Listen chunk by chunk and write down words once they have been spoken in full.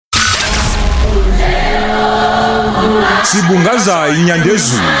Sibungaza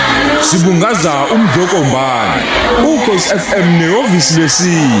iNyandezulu, sibungaza uMdlokombane, uKhosi FM nehovisi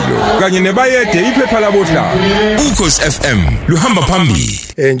leSilo, kanye nebayede iphepha labohlala. uKhosi FM luhamba phambili.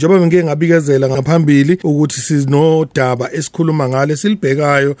 Njengoba ngeke ngabikezela ngaphambili ukuthi sinodaba esikhuluma ngale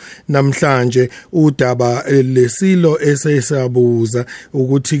silibhekayo namhlanje udaba leSilo esesabuza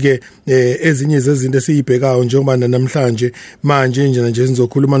ukuthi ke ezinye zezinto esizibhekayo njengoba namhlanje manje nje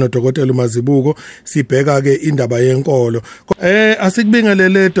sizokhuluma noDokotela Mazibuko sibheka ke indaba yenkolo.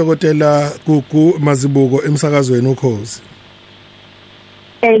 Asikubingelele Dokotela Gugu Mazibuko emsakazweni uKhosi.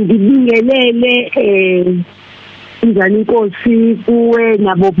 Ngibingelele injani inkosi kuwe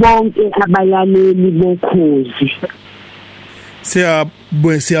nabo bonke abalaleli bokhozi.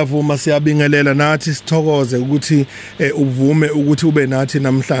 Siyavuma siyabingelela nathi sithokoze ukuthi uvume ukuthi ube nathi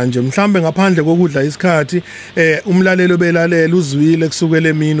namhlanje mhlambe ngaphandle kokudla isikhathi umlalelo belalela uzwile kusukela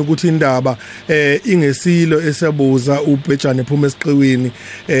emini ukuthi indaba ingesilo esebuza ubhejane phuma esiqiwini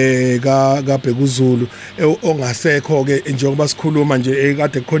kaBhekuzulu ongasekho ke njengoba sikhuluma nje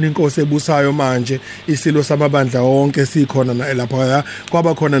kade kukhona inkosi ebusayo manje isilo samabandla wonke sikhona lapha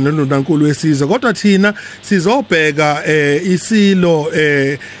kwaba khona noNdlunkulu wesizwe kodwa thina sizobheka isilo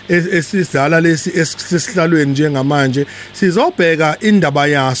esizala lesi esihlalweni njengamanje sizobheka indaba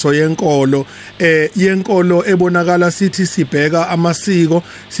yaso yenkolo ebonakala sithi sibheka amasiko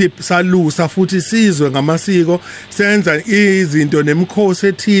salusa futhi sizwe ngamasiko senza izinto nemikhosi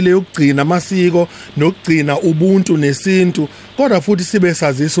ethile yokugcina amasiko nokugcina ubuntu nesintu kodwa futhi sibe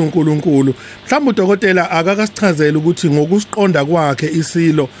sazisa uNkulunkulu. Mhlawumbe uDokotela akakasichazela ukuthi ngokusiqonda kwakhe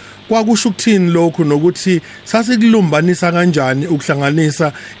isilo kwakusho ukuthini lokho nokuthi sasikulumbanisa kanjani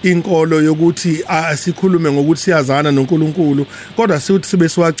ukuhlanganisa inkolo yokuthi sikhulume ngokuthi siyazana noNkulunkulu kodwa sithi sibe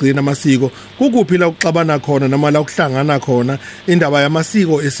siwagcina amasiko kukuphi la ukuxabana khona noma la ukuhlangana khona indaba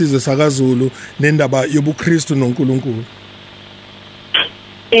yamasiko esizwe sakaZulu nendaba yobuKristu noNkulunkulu.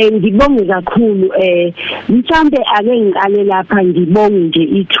 Ngibonge kakhulu mhlambe ake ngiqale lapha ngibonge nje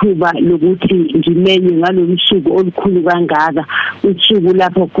ithuba lokuthi ngimenye ngalomsuku olukhulu kangaka usuku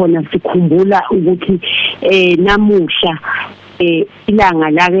lapho khona sikhumbula ukuthi namuhla ilanga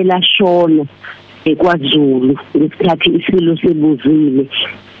lake lashona kwaZulu ngesikhathi isilo sebuzile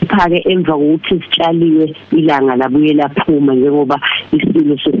phake emva kokuthi sitshaliwe ilanga labuye laphuma njengoba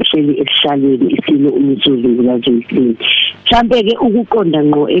isilo sokuhleli esihlalweni isilo uMdlokombane kaZulu. Mhlambe ke ukuqonda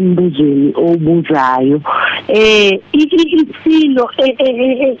ngqo embuzweni obuzayo isilo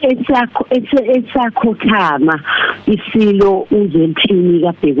esakhothama isilo uZelthini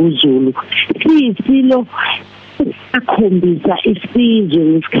kaBhekuzulu sisilo akhombisa isizwe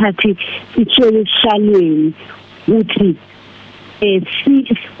ngesikhathi sitshele esihlalweni ukuthi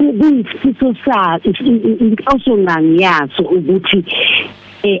kuyisifiso sakhe inhloso ngangiyaso ukuthi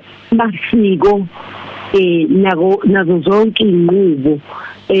masiko nazo zonke inqubo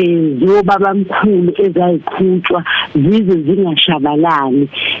zobabamkhulu ezayikhutshwa zize zingashabalali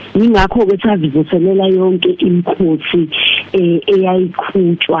ingakho ke sazivuselela yonke imikhosi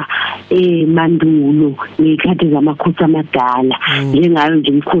eyayikhutshwa mandulo ngekhathi zamakhosi amadala njengayo nje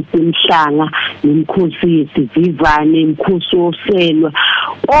imikhosi emhlanga nemikhosi yesivivane imikhosi oselwa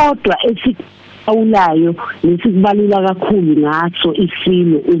kodwa awulayo nesikubalula kakhulu ngaso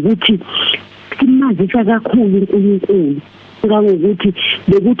isilo ukuthi simazisa kakhulu uNkulunkulu ngokuthi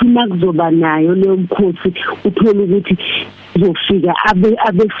bekuthi makuzoba nayo leyo mkhosi uthola ukuthi uzofika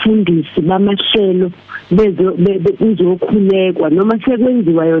abefundisi bamahlelo bezokhulekwa noma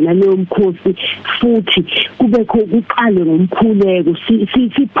sekwenziwa yona leyo mkhosi futhi kubekho kuqale ngomkhuleko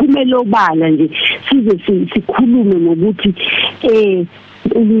siphumele obala nje size sikhulume ngokuthi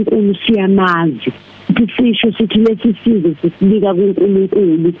uNkulunkulu siyamazi sisho sithi lesi sizwe sibika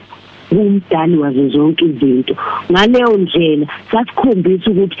kuNkulunkulu umdali wazo zonke izinto ngaleyo ndlela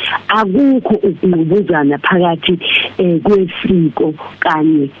sasikhombisa ukuthi akukho ukungqubuzana phakathi kwesiko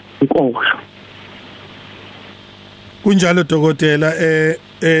kanye nenkolo. Kunjalo Dokotela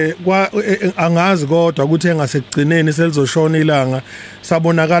angazi kodwa ukuthi engasekugcineni selizoshona ilanga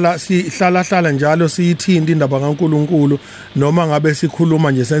sabonakala sihlala njalo siyithinta indaba kaNkulunkulu noma ngabe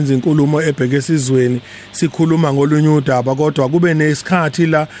sikhuluma nje senza inkulumo ebheke esizweni sikhuluma ngolunye udaba kodwa kube nesikhathi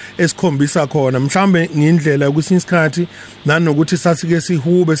la esikhombisa khona mhlambe ngindlela ukuthi isikhathi nanokuthi sasike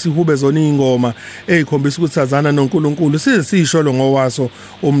sihube zona ingoma ezikhombisa ukuthi sazana noNkulunkulu size sisho lo ngowaso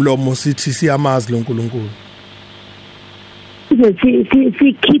umlomo sithi siyamazi loNkulunkulu.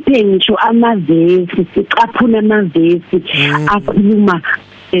 Sikhiphe ngisho amavesi sicaphuna amavesi akhuluma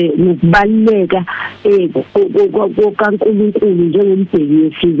nokubaluleka kokaNkulunkulu njengombheki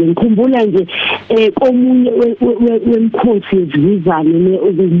wesizwe. Ngikhumbula nje komunye wemkhosi yezivizane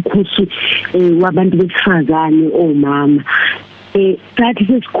okumkhosi wabantu besifazane omama. Sathi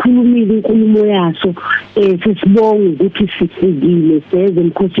sesikhulumile inkulumo yaso sesibonga ukuthi sifikile seze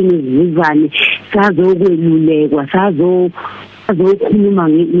emkhosini wezivizane sazokwelulekwa sazokhuluma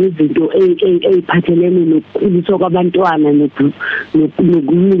ngezinto eziphathelene nokukhuliswa kwabantwana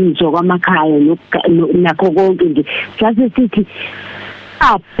nokulungiswa kwamakhaya nakho konke nje. Sase sithi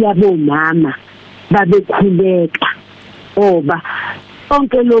abomama babekhuleka oba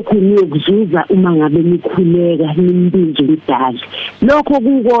konke lokhu niyokuzuza uma ngabe nikhuleka nimbizo umdali. Lokho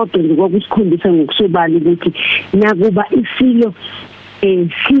kukodwa nje kwakusikhombisa ngokusobala ukuthi nakuba isilo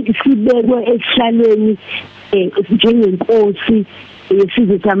sibekwe esihlalweni njengenkosi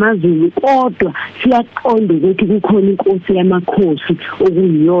yesizwe samaZulu, kodwa siyaqonda ukuthi kukhona inkosi yamakhosi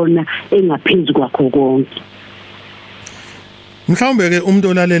okuyiyona engaphezulu kwakho konke. Mhlawumbe ke umuntu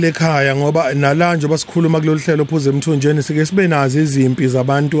olalela ekhaya ngoba nalanje basikhuluma kulolu hlelo Phuza emthonjeni sike sibe nazo izimpi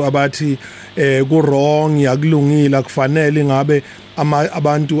zabantu abathi ku wrong yakulungile akufanele ngabe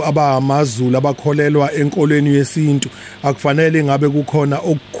abantu abamaZulu abakholelwa enkolweni yesintu akufanele ngabe kukhona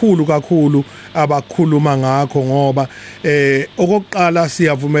okukhulu kakhulu abakhuluma ngakho ngoba okokuqala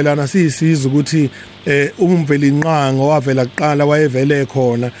siyavumelana siyisizwe ukuthi umvelinqango wavela kuqala wayevele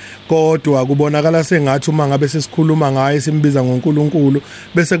khona kodwa kubonakala sengathi uma ngabe sesikhuluma ngaye simbiza ngoNkulunkulu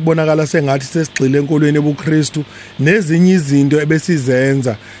bese kubonakala sengathi sesigxile enkolweni yobuKristu nezinye izinto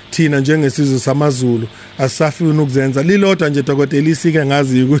ebesizenza thina njengesizwe samaZulu asisafuna ukuzenza. Lilodwa nje Dokotela isike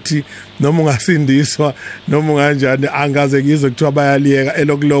ngazi ukuthi noma ungasindiswa noma unganjani angaze ngizwe kuthiwa bayaliyeka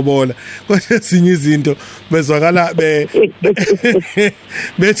elokulobola kodwa ezinye izinto bezwakala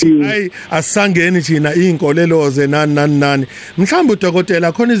bethi hayi asangeni thina inkoleloze nani. Mhlawumbe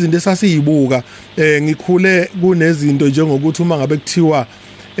uDokotela khona izinto esasiyibuka ngikhule kunezinto njengokuthi uma ngabe kuthiwa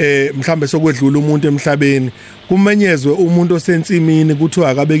mhlambe sokwedlula umuntu emhlabeni kumenyezwe umuntu osentsimini kuthiwa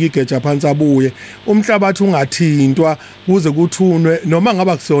akabeka igeja phansi abuye umhlabathi ungathintwa kuze kuthunwe noma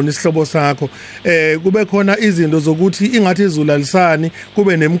ngaba kusona isihlobo sakho kube khona izinto zokuthi ingathi izulu alisani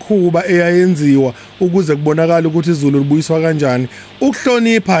kube nemkhuba eyayenziwa ukuze kubonakala ukuthi izulu libuyiswa kanjani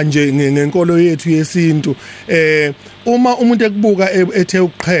ukuhlonipha nje ngenkolo yethu yesintu. Uma umuntu ekubuka ethe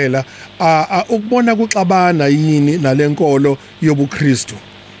ukuqhela ukubona kuxabana yini nalenkolo yobuKristu.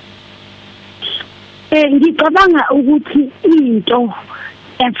 Ngicabanga ukuthi into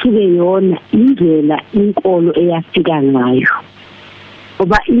yasuke yona indlela inkolo eyafika ngayo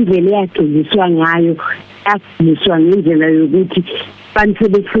ngoba indlela eyagciniswa ngayo yagciniswa ngendlela yokuthi bantu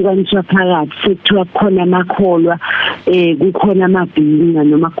sebehlukaniswa phakathi sekuthiwa khona amakholwa kukhona amabhinga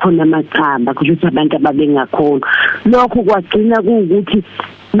noma khona amaqamba ukuthi abantu ababengakholwa. Lokho kwagcina kuukuthi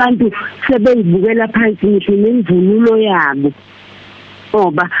abantu sebeyibukela phansi ngisho nemvunulo yabo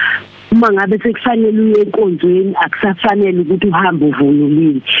ngoba uma ngabe sekufanele uye enkonzweni akusafanele ukuthi uhambe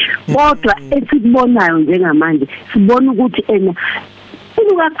uvunulile. Kodwa esikubonayo njengamanje sibona ukuthi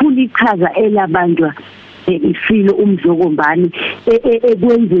kakhulu ichaza elabantu iSilo uMdlokombane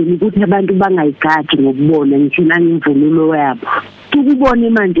ekwenzeni ukuthi abantu bangayigadi ngokubona ngisho nangemvunulo yabo. Tukubone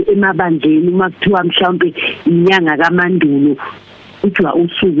manje emabandleni uma kuthiwa mhlawumbe inyanga kaMandulo kuthiwa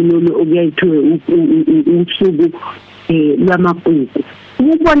usuku lolo okuyithiwe usuku lwamagugu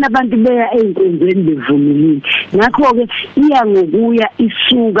ukubona abantu beya enkonzweni bevunulile. Ngakho ke iya ngokuya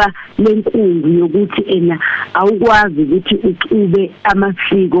isuka lenkungu yokuthi awukwazi ukuthi ucube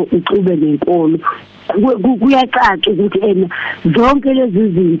amasiko ucube nenkolo. Kuyacaca ukuthi zonke lezi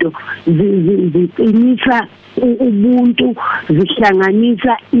zinto ziqinisa ubuntu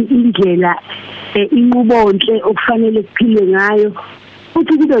zihlanganisa indlela inqubonhle okufanele kuphile ngayo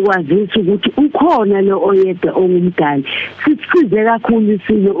futhi kube kwazisa ukuthi ukhona lo oyedwa ongumdali. Sisize kakhulu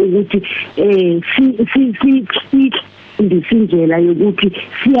isilo ukuthi ndisindlela yokuthi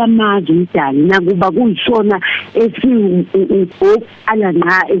siyamazi umdali nakuba kuyisona ala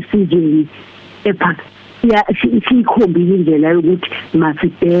nqa esizweni epha sikhombile indlela yokuthi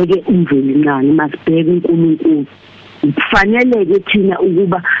masibheke umvelinqangi masibheke uNkulunkulu. Kufanele ke thina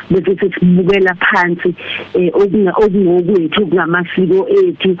ukuba bese sesibukela phansi okungokwethu kungamasiko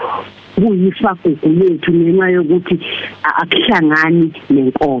ethu kuyisagugu lethu ngenxa yokuthi akuhlangani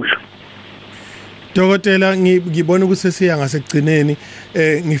nenkolo. Dokotela ngibona ukuthi sesiya ngasekugcineni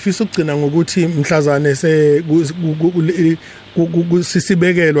ngifisa ukugcina ngokuthi mhlazane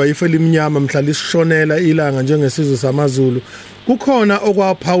sisibekelwa ifa elimnyama mhla lisishonela ilanga njengesizwe samaZulu kukhona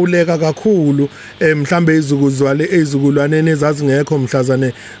okwaphawuleka kakhulu mhlambe izizukulwaneni ezazingekho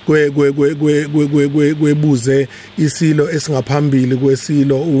mhlazane kwebuze isilo esingaphambili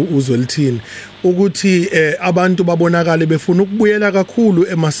kwesilo uzwelithini ukuthi abantu babonakala befuna ukubuyela kakhulu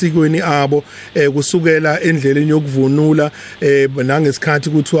emasikweni abo kusukela endleleni yokuvunula nangesikhathi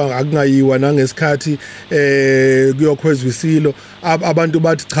kuthiwa akungayiwa nangesikhathi kuyokhwezwa isilo abantu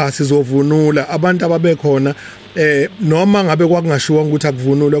bathi cha sizovunula abantu ababekhona noma ngabe kwakungashiwo ukuthi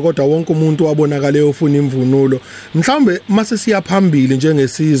akuvunulwe kodwa wonke umuntu wabonakala ufuna imvunulo mhlambe mase siyaphambili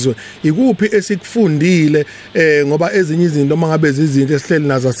njengesizwe ikuphi esikufundile ngoba ezinye izinto mangabe izinto esihleli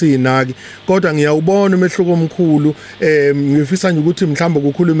nazo asinaki kodwa ngiyawubona umehluko omkhulu ngifisa nje ukuthi mhlambe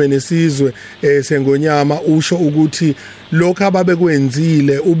ukukhulume nesizwe sengonyama usho ukuthi lokho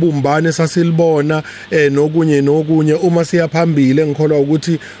ababekwenzile ubumbane sasilibona nokunye uma siyaphambili ngikholwa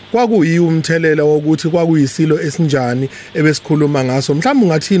ukuthi kwakuyi umthelela wokuthi kwakuyisilo esinjani ebesikhuluma ngaso mhlawumbe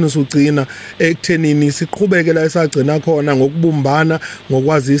ungathini usugcina ekuthenini siqhubeke la esagcina khona ngokubumbana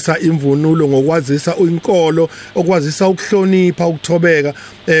ngokwazisa imvunulo ngokwazisa inkolo okwazisa ukuhlonipha ukuthobeka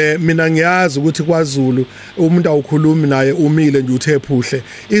mina ngiyazi ukuthi kwaZulu umuntu awukhulumi naye umile nje uthe phuhle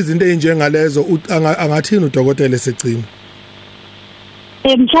izinto ezinjengalezo angathini uDokotela segcina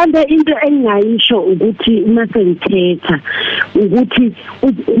mhlambe into engayisho ukuthi uma sengithetha ukuthi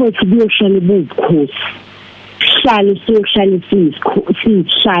ukuthi kuyohlala ubukhosi sihlale sihlale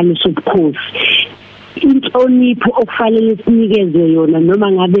sobukhosi inhlonipho okufanele sinikeze yona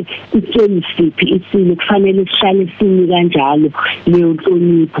noma ngabe isitsheni siphi isilo kufanele sihlale sini kanjalo leyo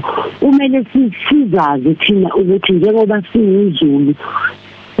nhlonipho kumele sizazi thina ukuthi njengoba siyiZulu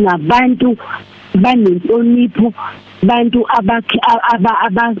nabantu banenhlonipho bantu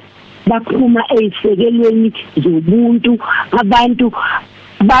bakhuma ezisekelweni zobuntu abantu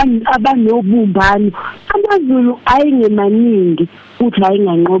abanobumbano amaZulu ayengemaningi futhi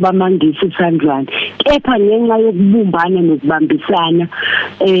ayinganqoba amangisi isandlwane kepha ngenxa yokubumbana nokubambisana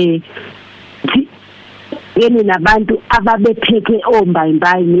yena nabantu ababephethe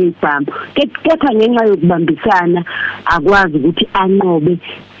ombayimbayi nezibhamu kepha ngenxa yokubambisana akwazi ukuthi anqobe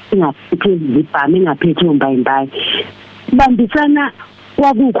ingaphethe izibhamu ingaphethe ombayimbayi bambisana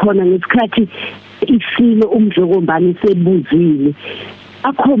kwakukhona ngesikhathi isilo uMdlokombane sebuzile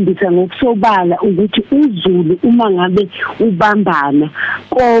akhombisa ngokusobala ukuthi uZulu uma ngabe ubambana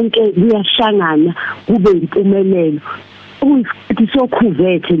konke kuyahlangana kube impumelelo uyisikhathi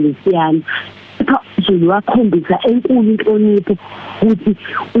sokhuvethe lesiyana uZulu wakhombisa enkulu inhlonipho ukuthi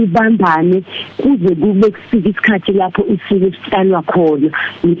ubambane kuze kube kufika isikhathi lapho isilo sitshalwa khona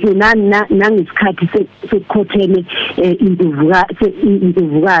ngisho nangesikhathi sekukhotheme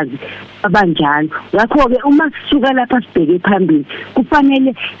induvukazi abanjalo ngakho ke uma sisuka lapha sibheke phambili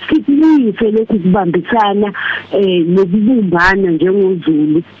kufanele sibuyise lokhu kubambisana nokubumbana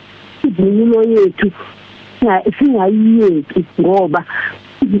njengoZulu ivunulo yethu singayiyeki ngoba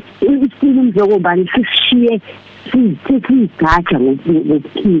isilo uMdlokombane sishiye siyigaja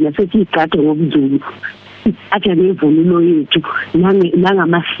ngokuphila sesiyigaja ngobuZulu aja nevunulo yethu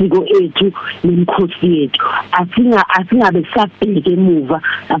nangamasiko ethu nemikhosi yethu asingabe sabheke emuva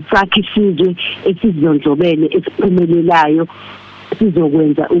asakhe isizwe esizondlobele esiphumelelayo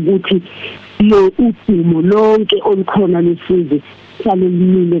sizokwenza ukuthi lo udumo lonke olukhona lesizwe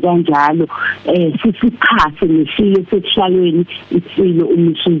salelile kanjalo sisiphase nesilo sekuhlalweni isilo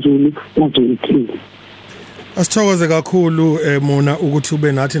uMisuzulu kaZulu. Asithokoze kakhulu mona ukuthi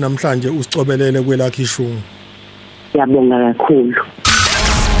ube nathi namhlanje usicobelele kwelakhi ishungu. Ngiyabonga kakhulu.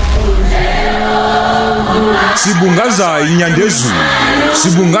 Sibungaza iNyandezulu,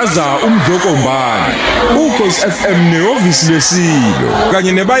 sibungaza uMdlokombane, uKhosi FM nehovisi lesilo,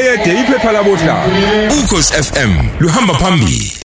 kanye nebayede iphepha labohlala. uKhosi FM luhamba phambili.